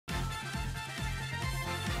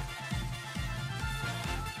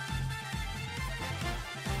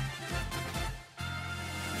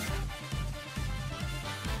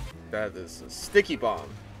That is a sticky bomb.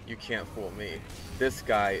 You can't fool me. This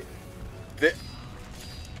guy...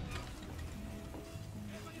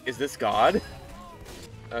 Is this God?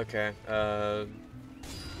 Okay,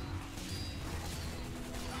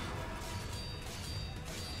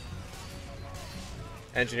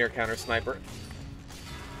 Engineer, counter, sniper.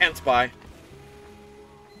 And spy.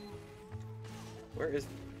 Where is...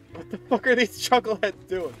 What the fuck are these chuckleheads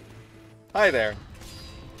doing? Hi there.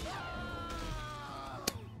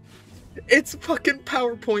 It's fucking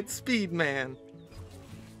PowerPoint speed, man.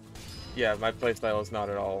 Yeah, my playstyle is not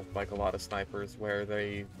at all like a lot of snipers where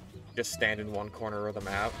they just stand in one corner of the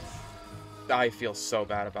map. I feel so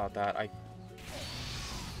bad about that.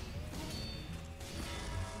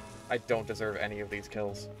 I don't deserve any of these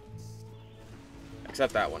kills.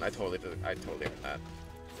 Except that one. I totally did that.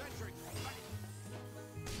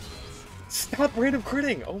 Stop random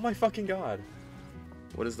critting! Oh my fucking god.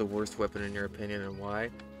 What is the worst weapon in your opinion and why?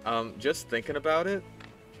 Just thinking about it,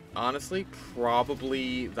 honestly,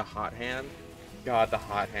 probably the hot hand. God, the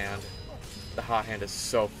hot hand. The hot hand is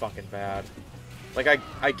so fucking bad. Like,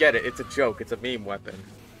 I get it, it's a joke, it's a meme weapon.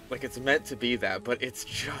 Like, it's meant to be that, but it's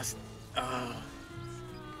just,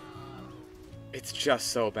 it's just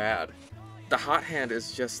so bad. The hot hand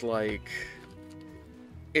is just like,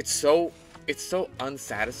 it's so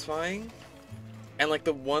unsatisfying. And like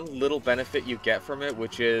the one little benefit you get from it,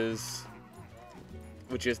 which is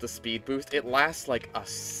the speed boost, it lasts like a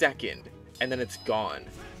second and then it's gone.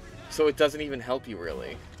 So it doesn't even help you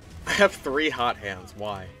really. I have 3 hot hands,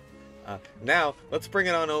 why? Now, let's bring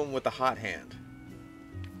it on home with the hot hand.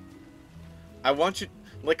 I want you,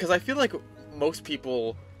 like, because I feel like most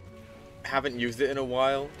people haven't used it in a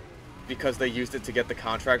while because they used it to get the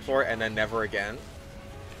contract for it and then never again.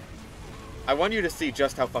 I want you to see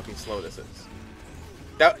just how fucking slow this is.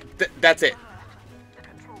 That's it.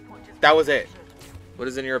 That was it. What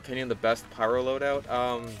is, in your opinion, the best pyro loadout?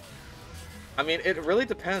 I mean, it really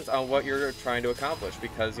depends on what you're trying to accomplish,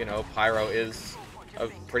 because, you know, pyro is a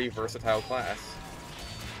pretty versatile class.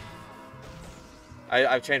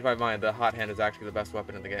 I've changed my mind. The hot hand is actually the best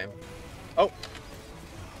weapon in the game. Oh.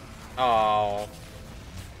 Oh.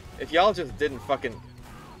 If y'all just didn't fucking...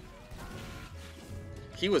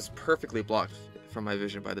 He was perfectly blocked from my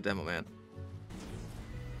vision by the demo man.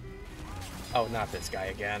 Oh, not this guy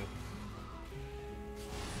again.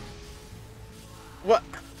 What?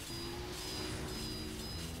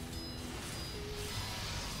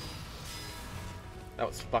 That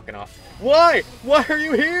was fucking off. Why? Why are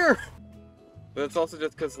you here? But it's also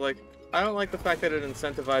just because, like, I don't like the fact that it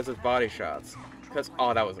incentivizes body shots. Because,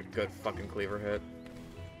 oh, that was a good fucking cleaver hit.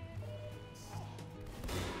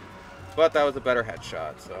 But that was a better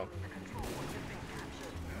headshot, so.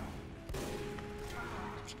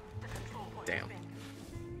 Damn.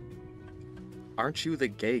 Aren't you the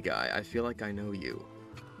gay guy? I feel like I know you.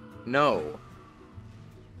 No.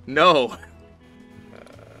 No.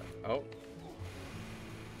 Oh.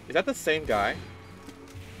 Is that the same guy?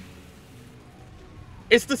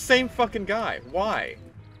 It's the same fucking guy. Why?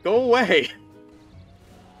 Go away.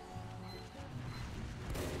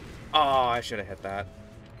 Oh, I should have hit that.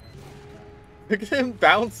 Look at him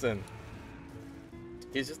bouncing.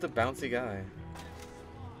 He's just a bouncy guy.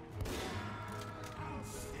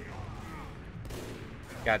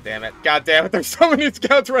 God damn it. God damn it. There's so many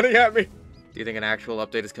scouts running at me. Do you think an actual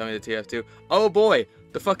update is coming to TF2? Oh boy.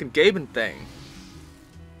 The fucking Gaben thing.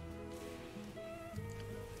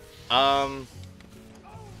 I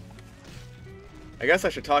guess I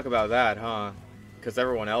should talk about that, huh? Because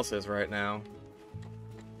everyone else is right now.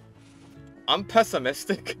 I'm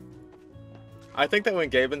pessimistic. I think that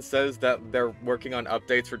when Gaben says that they're working on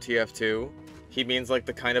updates for TF2, he means like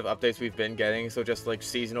the kind of updates we've been getting, so just like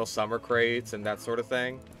seasonal summer crates and that sort of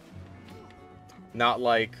thing. Not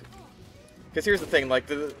like... Because here's the thing, like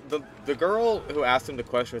the girl who asked him the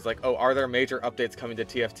question was like, oh, are there major updates coming to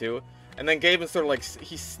TF2? And then Gaben sort of like,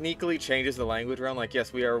 he sneakily changes the language around, like,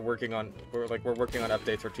 yes, we're working on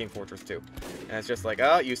updates for Team Fortress 2. And it's just like,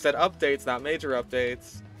 oh, you said updates, not major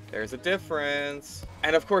updates. There's a difference.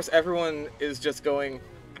 And of course, everyone is just going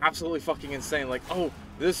absolutely fucking insane. Like, oh,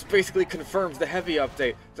 this basically confirms the heavy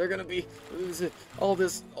update. They're gonna be, all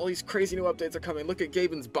these crazy new updates are coming. Look at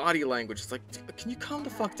Gaben's body language. It's like, can you calm the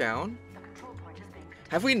fuck down?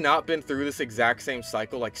 Have we not been through this exact same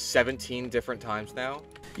cycle like 17 different times now?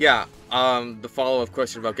 Yeah, the follow-up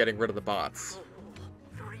question about getting rid of the bots.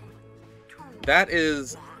 That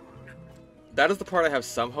is the part I have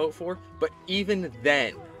some hope for, but even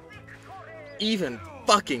then, even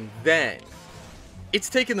fucking then, it's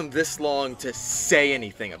taken them this long to say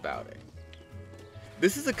anything about it.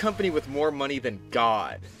 This is a company with more money than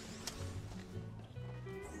God.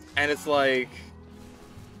 And it's like,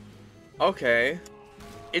 okay,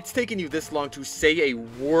 it's taken you this long to say a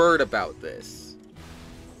word about this.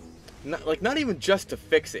 Not even just to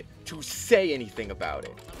fix it, to say anything about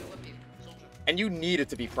it. And you need it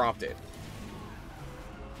to be prompted.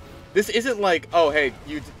 This isn't like, oh, hey,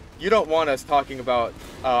 you don't want us talking about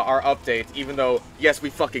our updates, even though, yes, we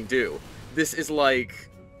fucking do. This is like...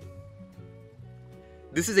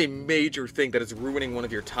 This is a major thing that is ruining one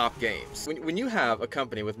of your top games. When you have a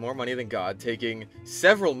company with more money than God taking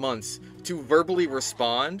several months to verbally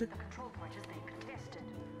respond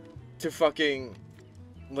to fucking,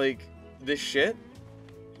 like, this shit,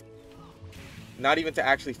 not even to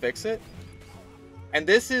actually fix it, and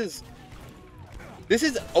this is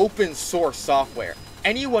open source software.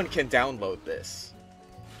 Anyone can download this.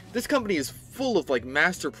 This company is full of, like,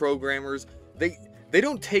 master programmers. They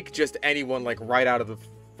don't take just anyone, like, right out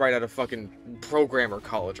of fucking programmer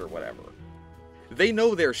college or whatever. They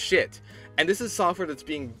know their shit. And this is software that's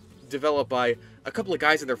being developed by a couple of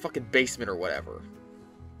guys in their fucking basement or whatever.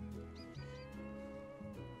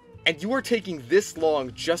 And you are taking this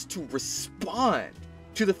long just to respond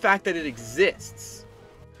to the fact that it exists.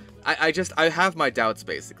 I have my doubts,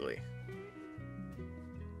 basically.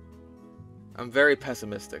 I'm very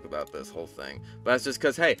pessimistic about this whole thing. But that's just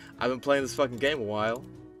because, hey, I've been playing this fucking game a while.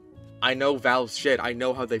 I know Valve's shit. I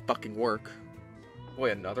know how they fucking work.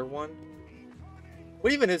 Wait, another one?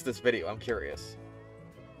 What even is this video? I'm curious.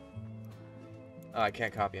 Oh, I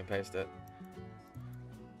can't copy and paste it.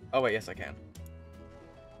 Oh, wait, yes, I can.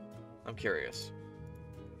 I'm curious.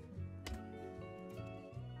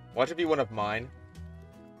 Watch it be one of mine.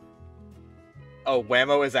 Oh,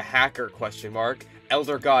 Whammo is a hacker, question mark.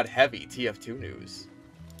 Elder God Heavy, TF2 news.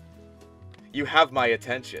 You have my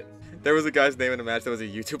attention. There was a guy's name in a match that was a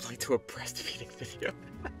YouTube link to a breastfeeding video.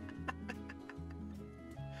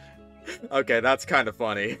 Okay, that's kind of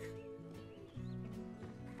funny.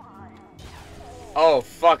 Oh,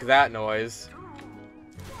 fuck that noise.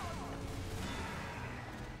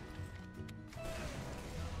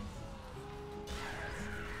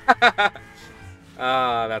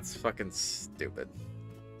 Ah, that's fucking stupid.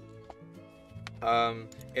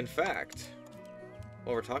 In fact,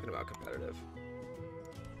 while we're talking about competitive,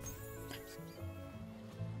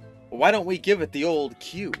 why don't we give it the old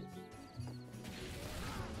Q?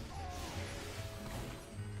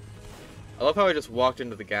 I love how I just walked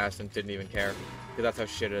into the gas and didn't even care, because that's how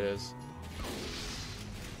shit it is.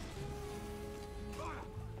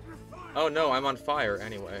 Oh no, I'm on fire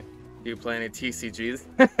anyway. Do you play any TCGs?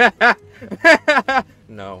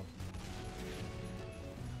 No.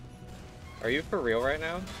 Are you for real right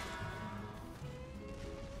now?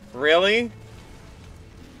 Really?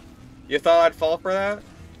 You thought I'd fall for that?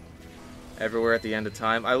 Everywhere at the End of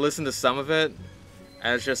Time. I listened to some of it,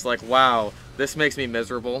 and it's just like, wow, this makes me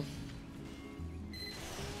miserable.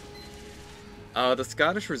 The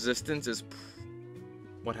Scottish Resistance is...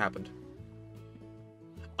 What happened?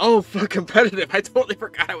 Oh, for competitive! I totally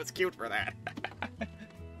forgot I was cute for that.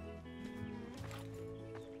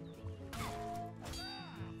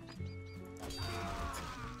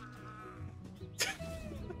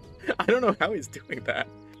 I don't know how he's doing that.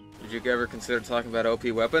 Did you ever consider talking about OP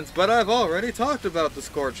weapons? But I've already talked about the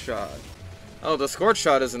Scorch Shot. Oh, the Scorch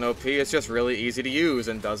Shot isn't OP, it's just really easy to use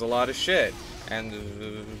and does a lot of shit. And...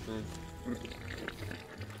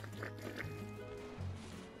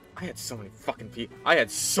 I had so many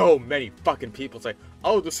fucking people say,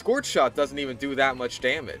 oh, the Scorch Shot doesn't even do that much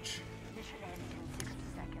damage.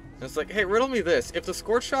 And it's like, hey, riddle me this. If the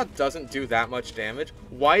Scorch Shot doesn't do that much damage,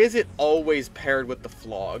 why is it always paired with the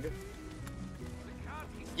Flog?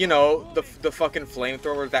 You know, the fucking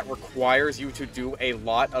flamethrower that requires you to do a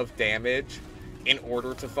lot of damage in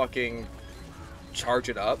order to fucking charge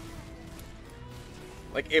it up.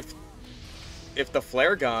 Like, if the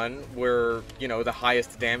flare gun were, you know, the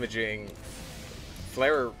highest damaging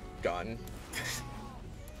flare gun,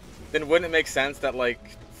 then wouldn't it make sense that,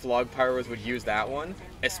 like, Flog Pyros would use that one?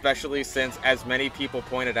 Especially since, as many people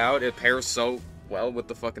pointed out, it pairs so well with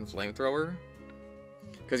the fucking flamethrower.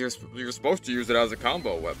 Because you're supposed to use it as a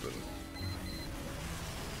combo weapon.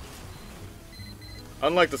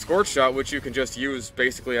 Unlike the Scorch Shot, which you can just use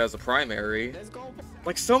basically as a primary.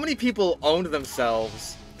 Like, so many people owned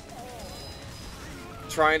themselves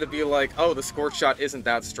trying to be like, oh, the Scorch Shot isn't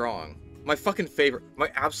that strong. My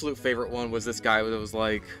absolute favorite one was this guy that was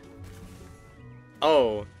like,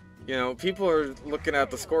 oh, you know, people are looking at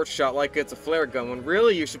the Scorch Shot like it's a flare gun, when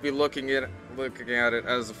really you should be looking at it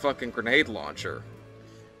as a fucking grenade launcher.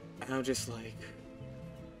 And I'm just like...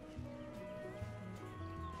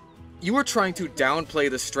 You are trying to downplay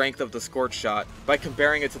the strength of the Scorch Shot by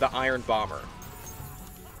comparing it to the Iron Bomber.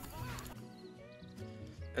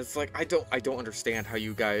 It's like, I don't understand how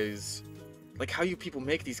you guys, like, how you people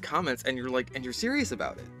make these comments and you're serious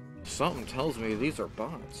about it. Something tells me these are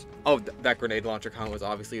bots. Oh, that grenade launcher comment was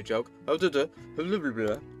obviously a joke. Oh,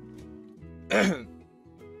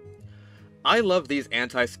 I love these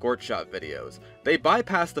anti-scorch shot videos. They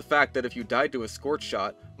bypass the fact that if you died to a scorch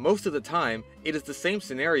shot, most of the time, it is the same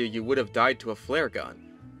scenario you would have died to a flare gun.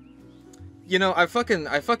 You know, I fucking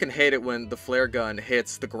hate it when the flare gun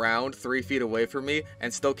hits the ground 3 feet away from me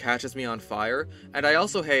and still catches me on fire. And I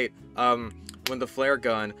also hate, when the flare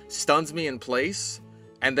gun stuns me in place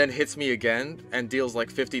and then hits me again and deals like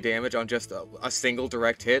 50 damage on just a single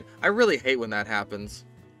direct hit. I really hate when that happens.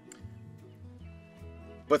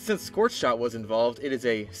 But since Scorch Shot was involved, it is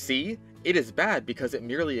a C. It is bad because it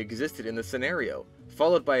merely existed in the scenario,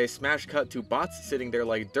 followed by a smash cut to bots sitting there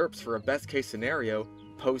like derps for a best case scenario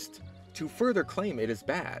post to further claim it is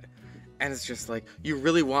bad. And it's just like, you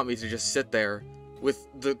really want me to just sit there with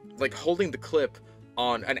the, like, holding the clip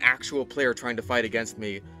on an actual player trying to fight against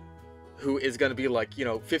me, who is going to be like, you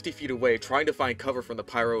know, 50 feet away, trying to find cover from the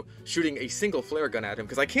pyro, shooting a single flare gun at him,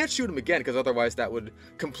 because I can't shoot him again, because otherwise that would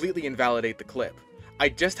completely invalidate the clip. I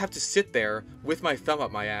just have to sit there with my thumb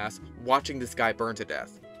up my ass, watching this guy burn to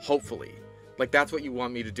death. Hopefully. Like, that's what you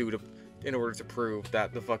want me to do in order to prove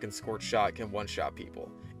that the fucking Scorch Shot can one-shot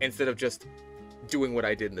people, instead of just doing what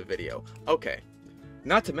I did in the video. Okay.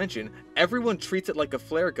 Not to mention, everyone treats it like a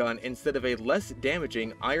flare gun instead of a less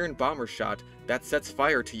damaging iron bomber shot that sets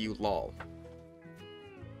fire to you, lol.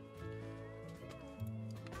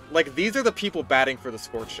 Like, these are the people batting for the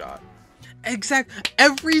Scorch Shot.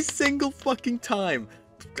 Every single fucking time,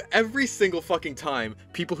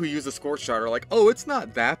 people who use the Scorch Shot are like, oh, it's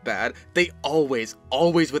not that bad. They always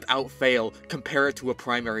without fail, compare it to a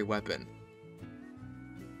primary weapon.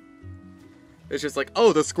 It's just like,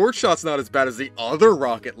 oh, the Scorch Shot's not as bad as the other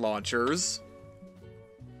rocket launchers.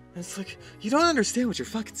 And it's like, you don't understand what you're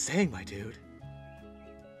fucking saying, my dude.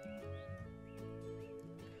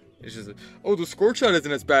 It's just, oh, the Scorch Shot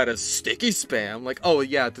isn't as bad as Sticky Spam. Like, oh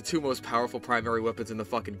yeah, the two most powerful primary weapons in the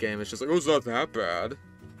fucking game. It's just like, oh, it's not that bad.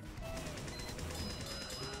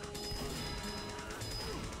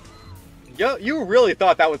 Yo, you really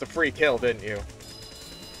thought that was a free kill, didn't you?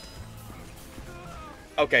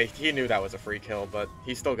 Okay, he knew that was a free kill, but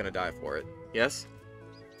he's still gonna die for it. Yes?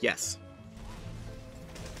 Yes.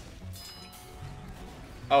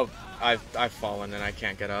 Oh, I've fallen and I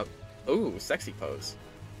can't get up. Ooh, sexy pose.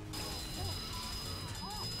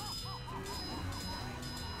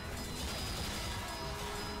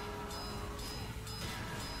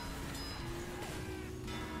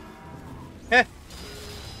 Heh.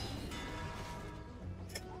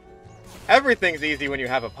 Everything's easy when you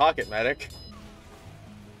have a pocket medic.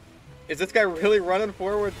 Is this guy really running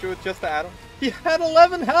forward with just the atom? He had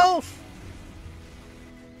 11 health!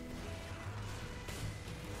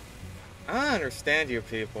 I understand you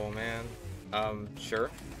people, man.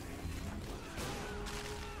 Sure.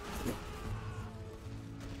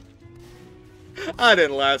 I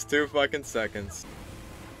didn't last 2 fucking seconds.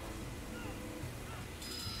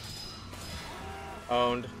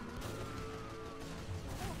 Owned.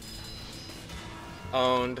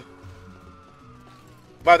 Owned.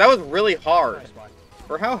 Wow, that was really hard.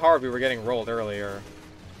 For how hard we were getting rolled earlier.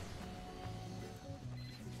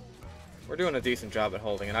 We're doing a decent job at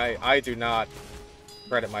holding, and I do not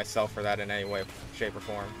credit myself for that in any way, shape, or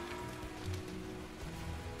form.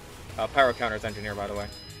 Pyro counter's engineer, by the way.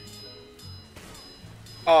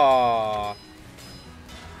 Aww.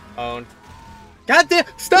 Owned. God damn!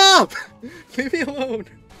 Stop! Leave me alone.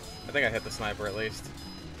 I think I hit the sniper at least.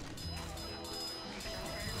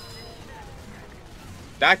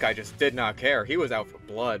 That guy just did not care. He was out for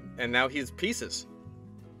blood, and now he's pieces.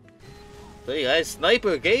 Hey, guys,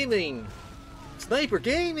 Sniper Gaming! Sniper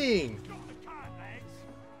Gaming!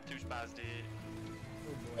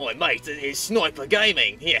 Oi, mate, it's Sniper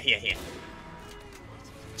Gaming! Here.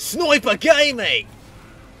 Sniper Gaming!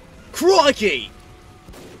 Crikey!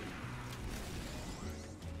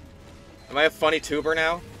 Am I a funny tuber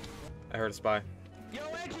now? I heard a spy.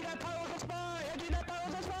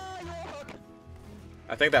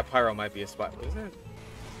 I think that pyro might be a spy. What is it?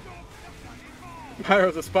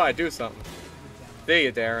 Pyro's a spy. Do something. There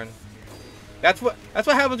you, Darren. That's what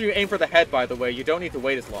happens when you aim for the head. By the way, you don't need to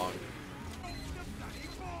wait as long.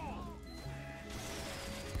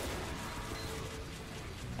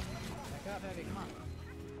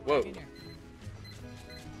 Whoa.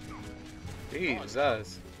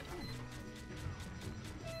 Jesus.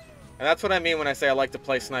 And that's what I mean when I say I like to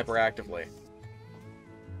play sniper actively.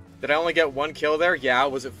 Did I only get 1 kill there? Yeah.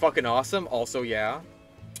 Was it fucking awesome? Also, yeah.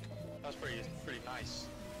 That was pretty nice.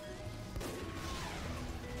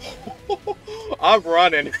 I'm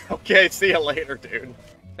running. Okay, see you later, dude.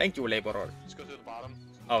 Thank you, laborer. Let's go through the bottom.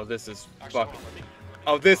 Oh, this is Actually, fuck. hold on,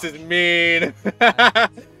 Oh, this is mean.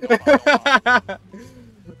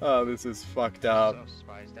 Oh, this is fucked up. So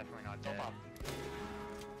Spy's definitely not dead.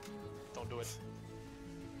 Don't do it.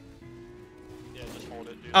 Yeah, just hold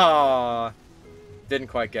it, dude. Aw. Didn't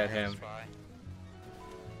quite get him. Spy.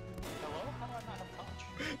 Hello? How do I not have touch?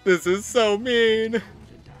 This is so mean. Oh,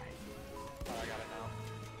 I got it now.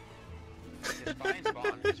 The spy in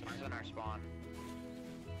spawn. The spy's on our spawn.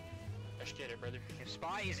 Let's get it, brother. If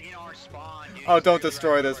Spy is in our spawn, dude. Oh, he's don't literally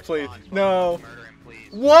destroy right this, in our please. spawn. No. Murder him,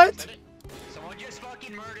 please. What? Send it. Someone just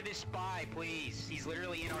fucking murder this Spy, please. He's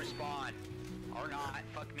literally in our spawn. Or not.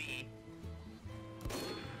 Fuck me.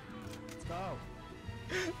 Let's go.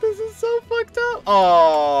 This is so fucked up.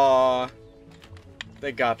 Aww.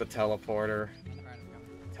 They got the teleporter.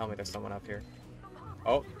 Tell me there's someone up here.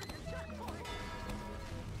 Oh.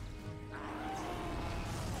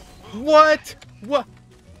 What? What?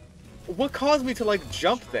 What caused me to, like,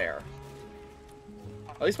 jump there?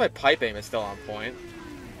 At least my pipe aim is still on point.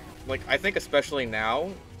 Like, I think especially now,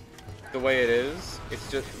 the way it is,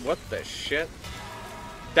 it's just, what the shit?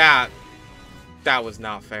 That was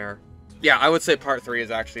not fair. Yeah, I would say part 3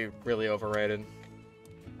 is actually really overrated.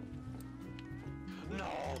 No.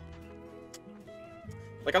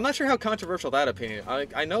 Like, I'm not sure how controversial that opinion.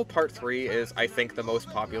 I know part 3 is, I think, the most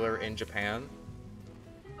popular in Japan.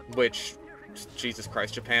 Which, Jesus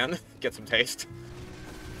Christ, Japan, get some taste.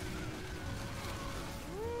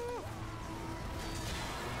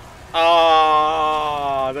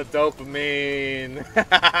 Ah, the dopamine.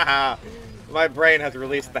 My brain has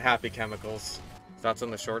released the happy chemicals. Thoughts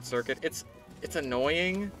on the short circuit? It's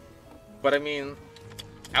annoying, but I mean,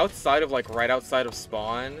 outside of, like, right outside of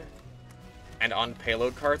spawn and on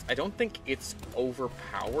payload carts, I don't think it's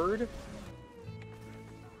overpowered.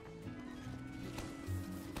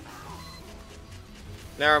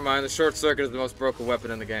 Never mind, the short circuit is the most broken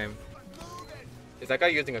weapon in the game. Is that guy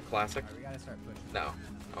using a classic? Alright, we gotta start pushing. No,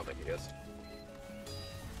 I don't think he is.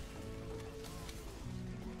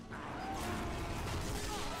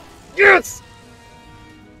 Yes!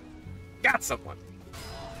 Got someone!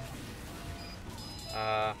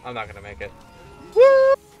 I'm not gonna make it.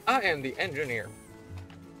 Woo! I am the engineer.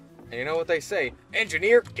 And you know what they say?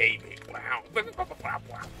 Engineer gaming. Wow.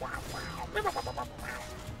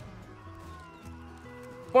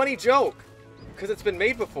 Funny joke, because it's been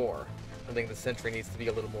made before. I think the sentry needs to be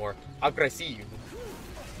a little more aggressive.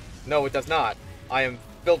 No, it does not. I am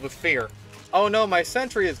filled with fear. Oh no, my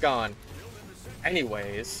sentry is gone.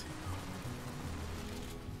 Anyways.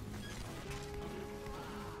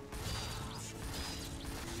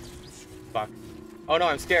 Fuck. Oh no,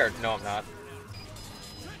 I'm scared. No, I'm not.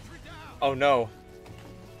 Oh no.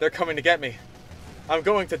 They're coming to get me. I'm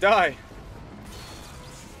going to die.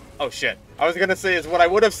 Oh shit. I was gonna say is what I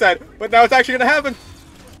would have said, but now it's actually gonna happen.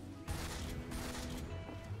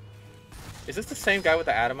 Is this the same guy with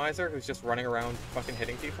the atomizer who's just running around fucking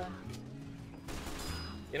hitting people?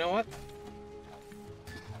 You know what?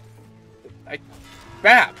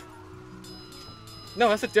 Bap! No,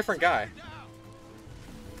 that's a different guy.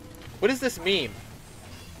 What is this meme?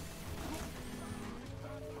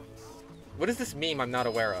 What is this meme I'm not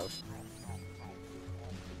aware of?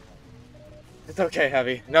 It's okay,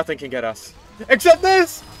 Heavy. Nothing can get us. Except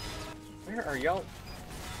this! Where are y'all?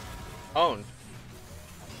 Owned.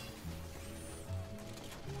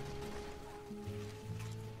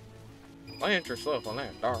 Land yourself on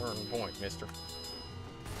that darn point, mister.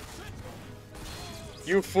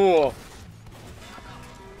 You fool!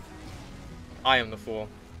 I am the fool.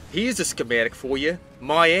 Here's a schematic for you.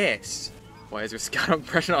 My ass. Why is your scout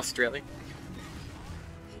impression Australian?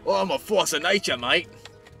 Oh, I'm a force of nature, mate.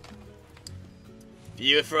 If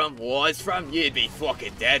you were from, was from, you'd be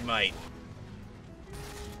fucking dead, mate.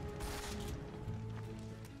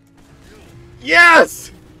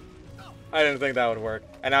 Yes! I didn't think that would work.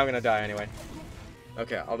 And now I'm gonna die anyway.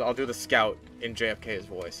 Okay, I'll do the scout in JFK's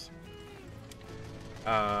voice.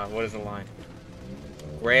 What is the line?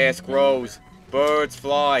 Grass grows, birds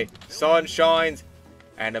fly, sun shines,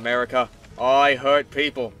 and America, I hurt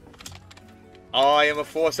people. I am a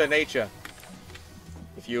force of nature.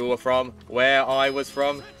 If you were from where I was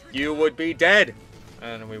from, you would be dead.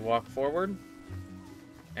 And we walk forward,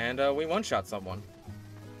 and we one-shot someone.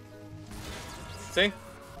 See?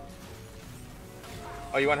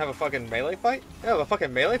 Oh, you want to have a fucking melee fight? Yeah, a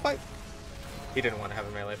fucking melee fight? He didn't want to have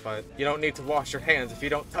a melee fight. You don't need to wash your hands if you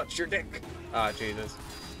don't touch your dick. Ah, Jesus.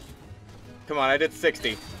 Come on, I did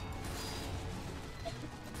 60.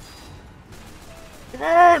 Come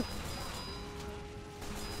on!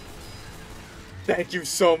 Thank you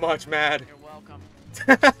so much, Mad. You're welcome.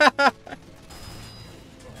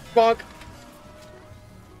 Bonk.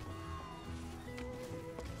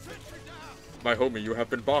 My homie, you have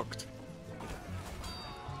been bonked.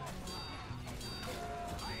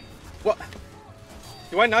 What?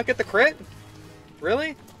 Do I not get the crit?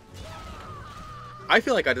 Really? I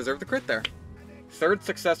feel like I deserve the crit there. Third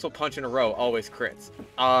successful punch in a row always crits.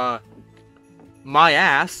 My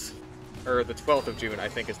ass. Or the 12th of June, I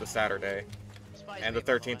think, is the Saturday. And the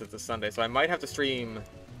 13th is the Sunday. So I might have to stream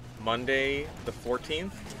Monday, the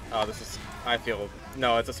 14th. Oh, this is... I feel...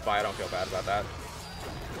 No, it's a spy. I don't feel bad about that.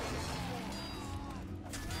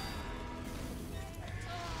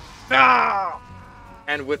 Ah!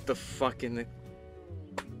 And with the fucking...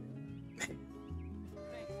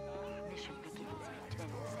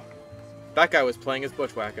 That guy was playing his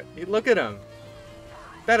bushwhacker. Look at him.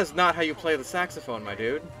 That is not how you play the saxophone, my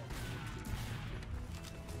dude.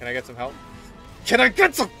 Can I get some help? Can I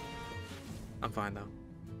get some? I'm fine, though.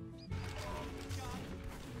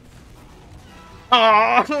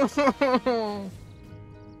 Oh!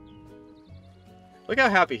 Look how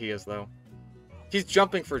happy he is, though. He's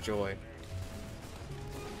jumping for joy.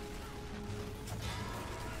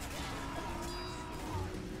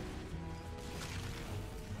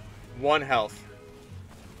 One health.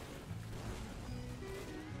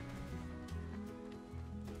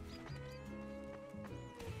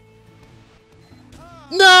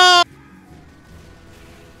 No!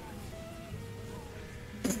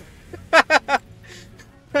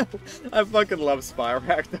 I fucking love spy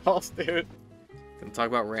ragdolls, dude. Gonna talk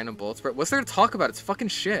about random bullet spread. What's there to talk about? It's fucking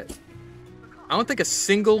shit. I don't think a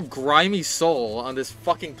single grimy soul on this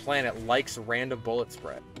fucking planet likes random bullet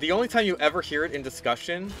spread. The only time you ever hear it in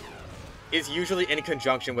discussion is usually in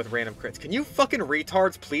conjunction with random crits. Can you fucking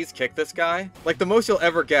retards please kick this guy? Like, the most you'll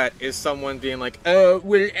ever get is someone being like,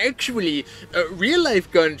 well, actually, real-life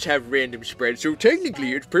guns have random spread, so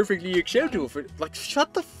technically it's perfectly acceptable for... Like,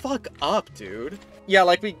 shut the fuck up, dude. Yeah,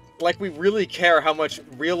 like we really care how much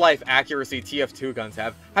real-life accuracy TF2 guns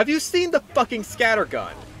have. Have you seen the fucking scatter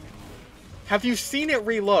gun? Have you seen it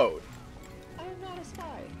reload? I'm not a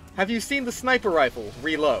spy. Have you seen the sniper rifle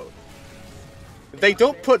reload? They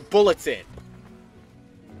don't put bullets in.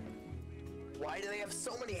 Why do they have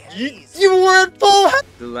so many heavies? You weren't full.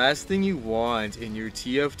 The last thing you want in your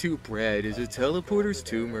TF2 bread is a teleporter's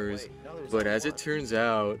tumors. But as it turns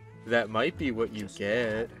out, that might be what you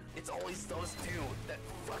get. It's always those two that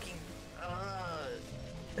fucking.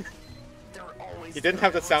 They're always. You didn't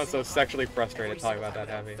have to sound so sexually frustrated talking about that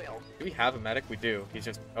heavy. Do we have a medic? We do. He's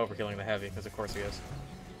just overkilling the heavy, because of course he is.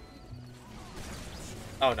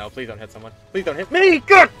 Oh no, please don't hit someone. Please don't hit me!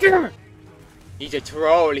 God damn it! He's a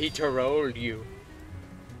troll, he trolled you.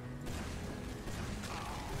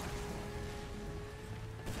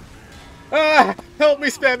 Ah! Help me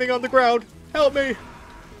spamming on the ground! Help me!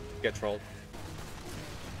 Get trolled.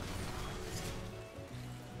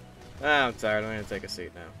 Ah, I'm tired, I'm gonna take a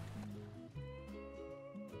seat now.